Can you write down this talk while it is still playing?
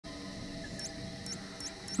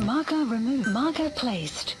Marker removed. Marker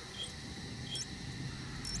placed.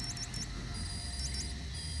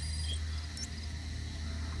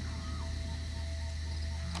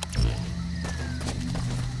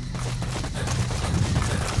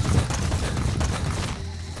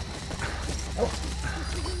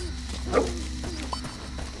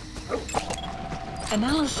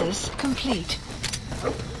 Analysis complete.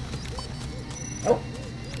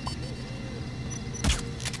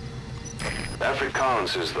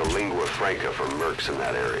 Afrikaans is the lingua franca for mercs in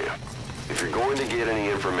that area. If you're going to get any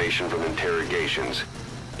information from interrogations,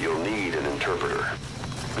 you'll need an interpreter.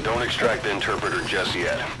 But don't extract the interpreter just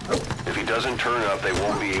yet. If he doesn't turn up, they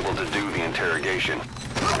won't be able to do the interrogation.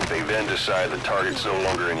 If they then decide the target's no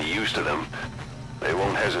longer any use to them, they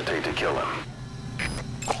won't hesitate to kill him.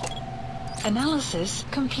 Analysis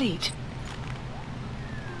complete.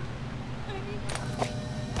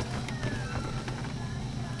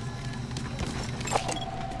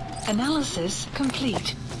 Analysis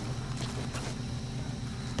complete.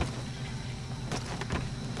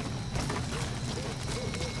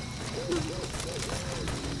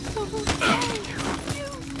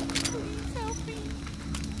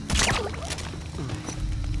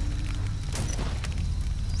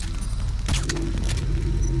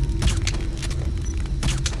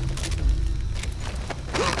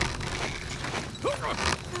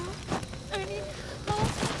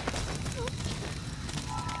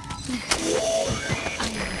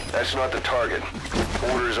 That's not the target.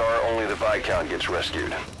 Orders are only the Viscount gets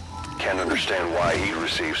rescued. Can't understand why he'd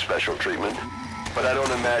receive special treatment, but I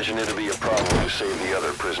don't imagine it'll be a problem to save the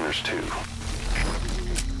other prisoners too.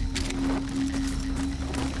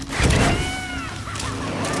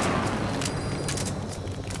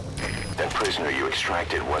 That prisoner you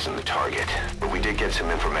extracted wasn't the target, but we did get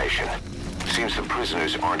some information. Seems the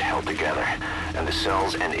prisoners aren't held together, and the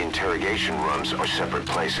cells and interrogation rooms are separate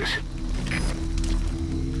places.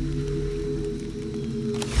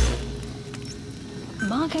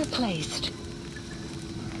 Marker placed.